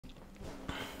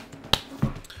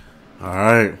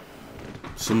Alright.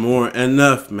 Some more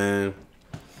NF, man.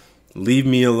 Leave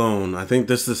Me Alone. I think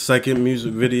this is the second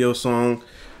music video song.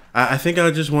 I think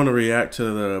I just want to react to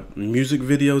the music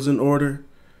videos in order.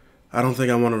 I don't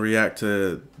think I want to react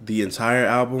to the entire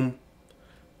album.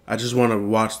 I just want to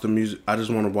watch the music. I just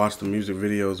want to watch the music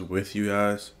videos with you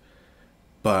guys.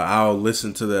 But I'll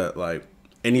listen to the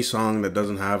any song that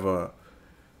doesn't have a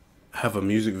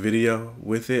music video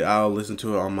with it. I'll listen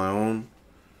to it on my own.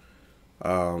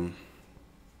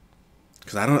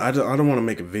 Cause I don't want to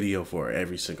make a video for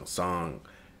every single song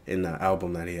in the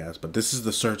album that he has. But this is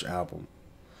the Search album.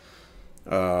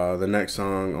 The next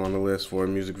song on the list for a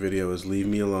music video is "Leave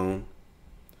Me Alone."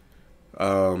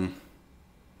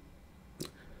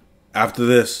 After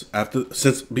this, okay.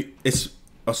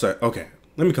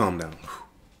 Let me calm down.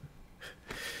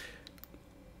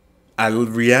 I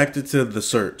reacted to The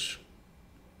Search,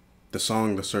 the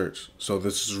song "The Search." So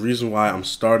this is the reason why I'm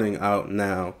starting out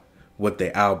now with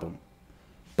the album.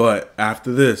 But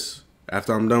after this,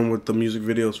 after I'm done with the music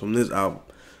videos from this album,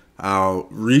 I'll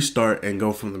restart and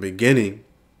go from the beginning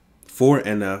for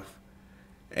NF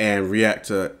and react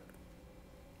to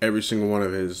every single one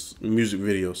of his music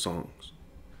video songs.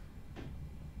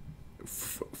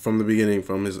 From the beginning,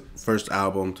 from his first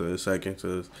album to his second to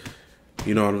his,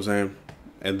 you know what I'm saying?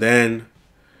 And then,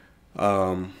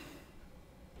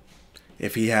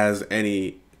 if he has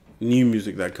any new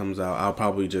music that comes out, I'll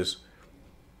probably just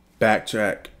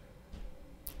backtrack,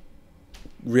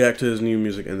 react to his new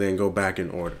music, and then go back in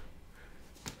order.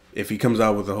 If he comes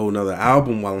out with a whole nother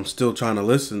album while I'm still trying to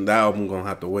listen, that album gonna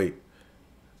have to wait.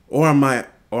 Or I might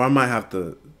have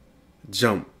to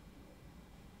jump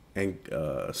and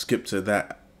skip to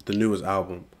the newest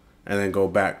album and then go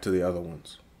back to the other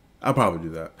ones. I'll probably do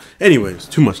that. Anyways,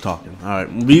 too much talking.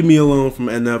 Alright, Leave Me Alone from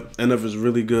NF. NF is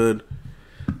really good.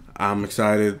 I'm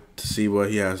excited to see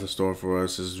what he has in store for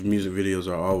us. His music videos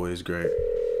are always great.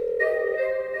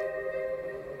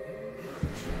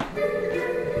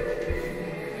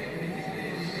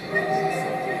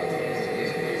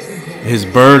 His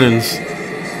burdens.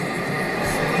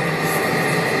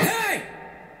 Hey!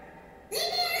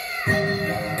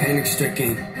 Panic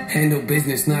stricken, handle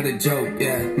business, not a joke.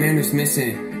 Yeah, manners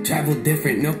missing, travel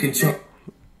different, no control.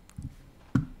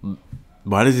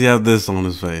 Why does he have this on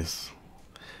his face?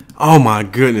 Oh my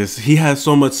goodness, he has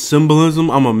so much symbolism.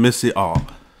 I'm gonna miss it all.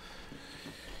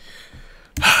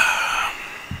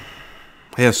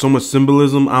 He has so much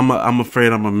symbolism. I'm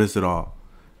afraid I'm gonna miss it all.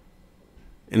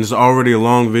 And it's already a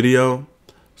long video,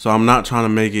 so I'm not trying to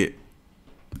make it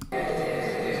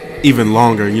even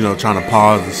longer. You know, trying to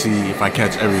pause to see if I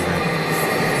catch everything.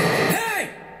 Hey!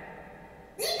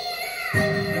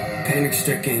 Panic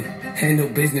stricken, handle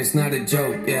business, not a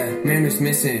joke. Yeah, manners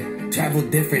missing, travel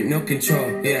different, no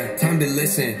control. Yeah, time to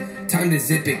listen, time to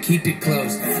zip it, keep it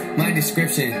close. My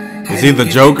description: is he the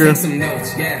Joker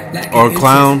or a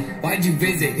clown? Why'd you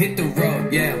visit? Hit the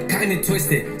road. Yeah, kinda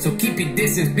twisted, so keep your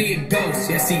distance, be a ghost.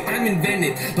 Yeah, see, I'm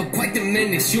invented, but quite the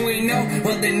menace. You ain't know?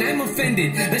 Well, then I'm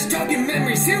offended. Let's jog your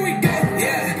memories. Here we go.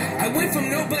 Yeah, I went from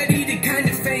nobody to kind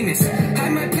of famous.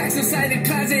 Hide my plaques inside the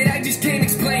closet. I just can't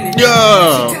explain it.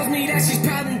 Yeah. She tells me that she's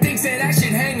proud and thinks that I should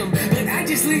hang them, but I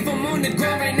just leave them on the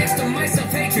ground right next to my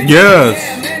self-hatred. Yes.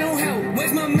 Yeah, mental health.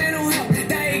 Where's my mental health?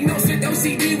 Diagnosed with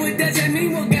OCD. What does that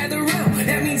mean? We'll gather around.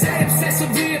 That means I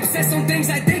obsessively obsess on things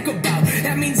I think about.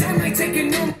 That means I might take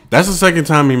it no. That's the second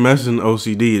time he mentioned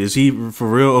OCD. Is he for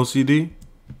real OCD?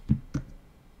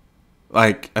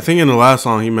 Like, I think in the last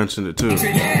song he mentioned it too.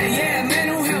 Yeah,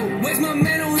 mental health. Where's my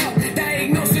mental health?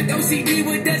 Diagnosed with OCD.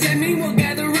 What does that mean? We'll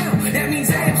gather around. That means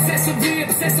I obsessively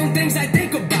obsess on things I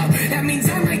think about. That means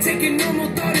I might take a normal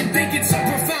thought and think it's so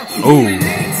profound. Oh.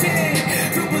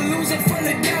 Through balloons are full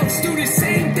of doubts. Do the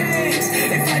same things.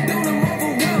 If I don't, I'm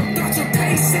overwhelmed. Thoughts are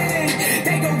pacing.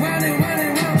 They go round and round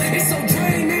and round. It's so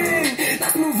draining.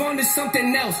 Let's move on to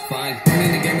something else. Fine. I'm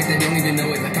in the game if they don't even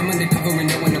know it. Like I'm undercover and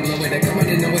no one I'm low it. I come out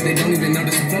and know it. They don't even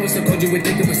notice. The flow is so cold you would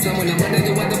think it was someone. I'm under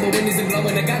the weather, but wind isn't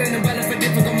blowing. I got an umbrella for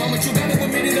difficult moments. You gotta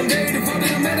admit it. I'm very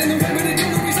devoted. I'm mad in November. The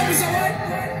jewelry's always so what?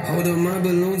 Hold up my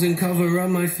balloons and cover up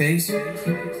my face.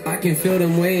 I can feel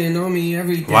them weighing on me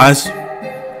every day. What?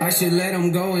 I should let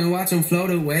them go and watch them float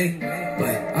away.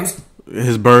 But I'm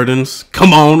his burdens.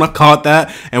 Come on, I caught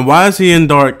that. And why is he in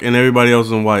dark and everybody else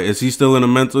in white? Is he still in a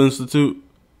mental institute?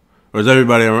 Or is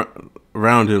everybody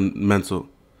around him mental?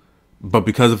 But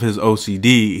because of his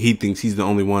OCD, he thinks he's the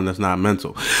only one that's not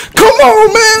mental. Come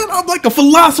on, man! I'm like a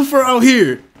philosopher out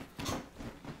here.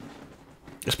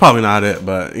 It's probably not it,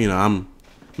 but, you know,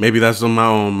 maybe that's on my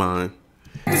own mind.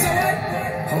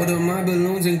 Hold up my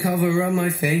balloons and cover up my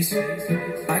face.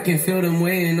 I can feel them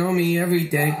weighing on me every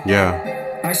day. Yeah.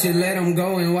 I should let them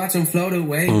go and watch them float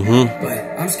away.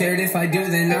 But I'm scared if I do,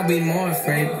 then I'll be more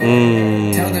afraid.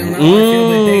 Tell them how I feel,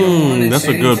 but they don't want to That's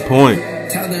change. a good point.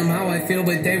 Tell them how I feel,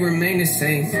 but they remain the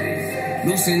same.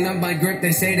 Loosen up my grip,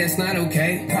 they say that's not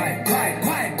okay. Quiet, quiet,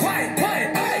 quiet, quiet,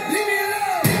 quiet. Hey, leave me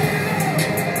alone.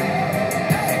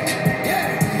 Hey,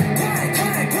 yeah. Quiet,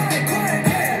 quiet, quiet, quiet.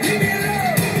 Hey, leave me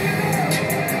alone.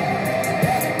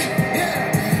 Yeah.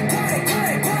 Quiet,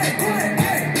 quiet, quiet, quiet.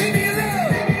 Hey, leave me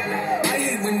alone. I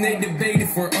hate when they debate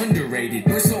if we're underrated.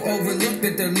 We're so overlooked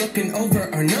that they're looking over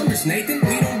our numbers, Nathan.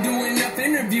 We don't do enough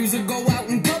interviews or go out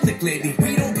in public lately.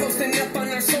 We don't post enough on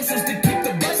our socials to keep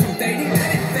the buzz from fading.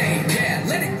 Let it fade, yeah,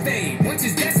 let it fade. Once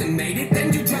it's decimated,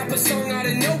 then you drop a song out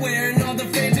of nowhere and all the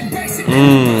fans embrace it.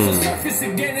 And the surface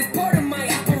again is part of my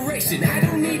operation. I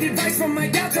don't need advice from my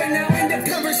doubts right now. End of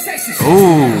conversation.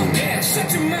 Yeah,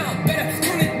 shut your mouth. Better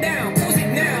tone it down. Close it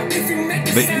now. If you make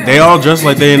it sound. They all just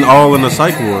like they all in a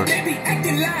psych ward. They be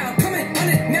acting loud. Coming on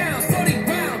it now. Floating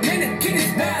round. Man, the kid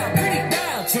is wild. Pretty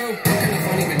wild. True. Kind of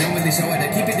funny, but don't really show it. I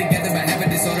keep it together, but have a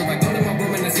disorder. I go to my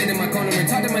room and I sit in my corner and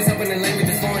talk to myself in a language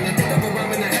that's foreign. I think of a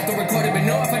rhyme and I have to record it, but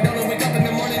no, if I don't, I wake up in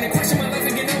the morning and question my life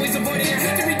again, always avoiding. I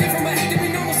hate to be different, but I hate to be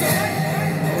normal, so I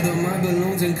hold up my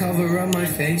balloons and cover up my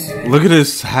face. Look at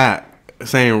this hat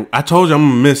saying, I told you I'm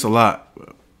gonna miss a lot,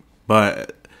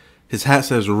 but his hat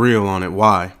says real on it.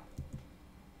 Why?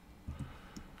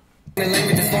 The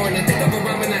language is foreign. I think of a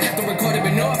rhyme and I have to record it,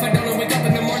 but no, if I don't, I wake up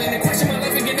in the morning and question my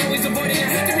life again, always avoiding. I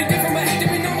hate to be different, but I hate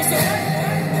to be normal, so I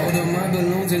hold up my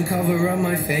balloons and cover up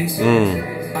my face.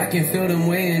 I can feel them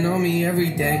weighing on me every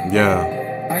day. Yeah.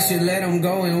 I should let them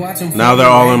go and watch them. Now they're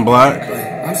all in black?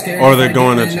 I'm scared Or if they're I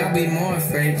going do, to... then I'll be more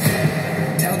afraid.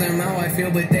 Tell them how I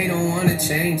feel, but they don't want to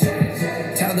change.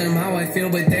 Tell them how I feel,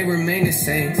 but they remain the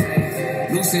same.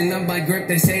 Loosen up my grip,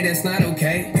 they say that's not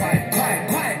okay. Quiet, quiet,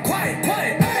 quiet, quiet,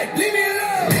 quiet. Hey, leave me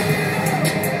alone.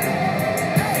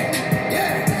 Hey,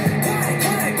 yeah. Quiet,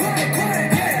 quiet, quiet,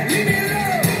 quiet. Hey, leave me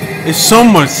alone. There's so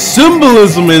much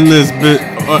symbolism in this bit.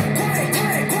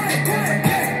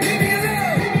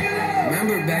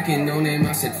 Remember back in No Name,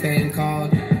 I said fan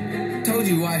called. Told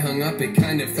you I hung up, it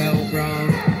kinda felt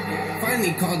wrong.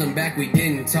 Finally called him back, we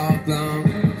didn't talk long.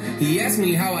 He asked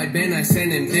me how I'd been, I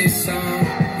sent him this song.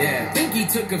 Yeah, think he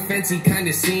took offense, he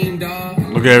kinda seemed off.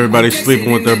 Look at everybody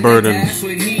sleeping with their burdens. That's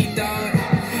what he thought.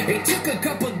 It took a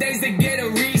couple days to get a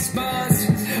response,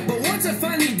 but once I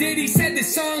finally did, he said the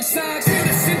song sucks. Feel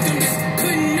the symptoms,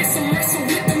 couldn't miss him, wrestle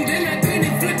with them, then I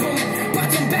didn't flip him.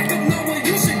 Brought him back up, no, well,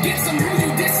 you should get some. Who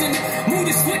you dissing? Mood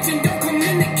is switching, don't come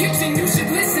in the kitchen, you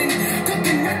should listen.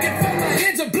 Cooking record for my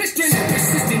hands are blistering.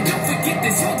 Persistent, don't forget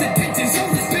this, hold attention, so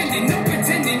suspended, no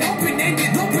pretending,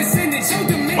 open-ended, low percentage, show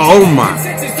dimension. Oh my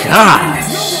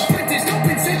gosh.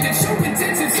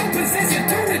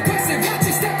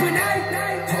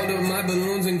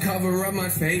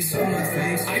 Face on my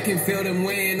face, I can feel them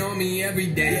weighing on me every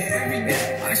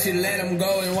day. I should let them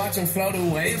go and watch them float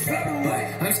away.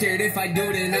 I'm scared if I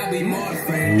do, then I'll be more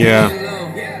afraid. Yeah.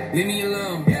 Leave me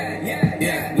alone.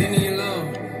 Yeah. Leave me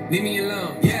alone. Leave me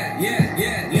alone. Yeah.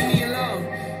 Leave me alone.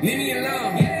 Leave me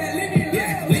alone.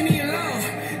 Yeah. Leave me alone.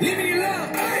 Leave me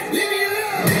alone. Leave me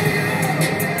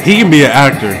alone. He can be an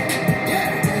actor.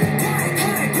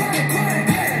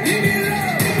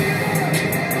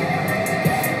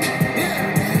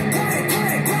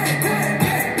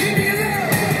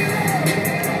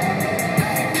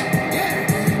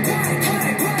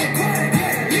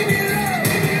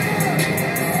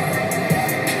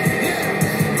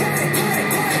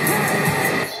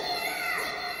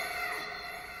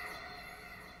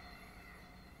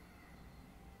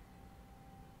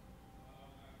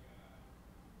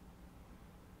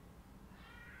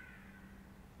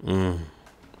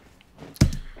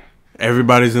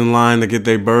 Everybody's in line to get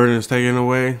their burdens taken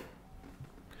away.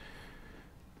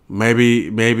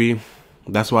 Maybe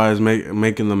that's why it's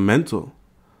making them mental,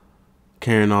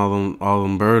 carrying all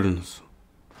them burdens.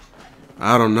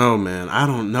 I don't know, man. I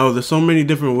don't know. There's so many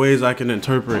different ways I can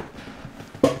interpret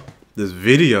this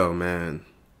video, man.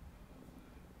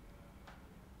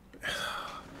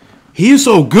 He is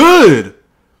so good.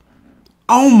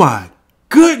 Oh my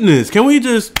goodness. Can we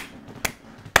just...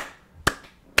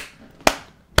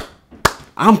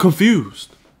 I'm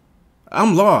confused.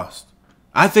 I'm lost.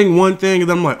 I think one thing, and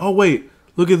then I'm like, oh, wait,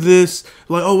 look at this.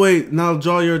 Like, oh, wait, now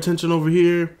draw your attention over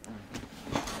here.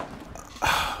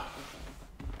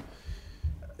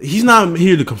 He's not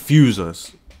here to confuse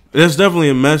us. There's definitely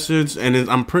a message, and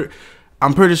I'm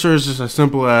pretty sure it's just as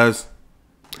simple as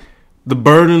the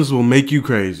burdens will make you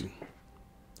crazy.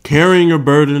 Carrying your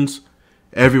burdens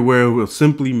everywhere will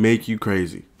simply make you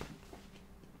crazy.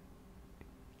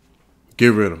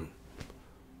 Get rid of them.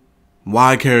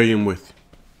 Why carry him with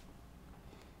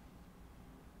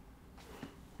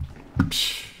you?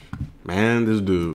 Man, this dude.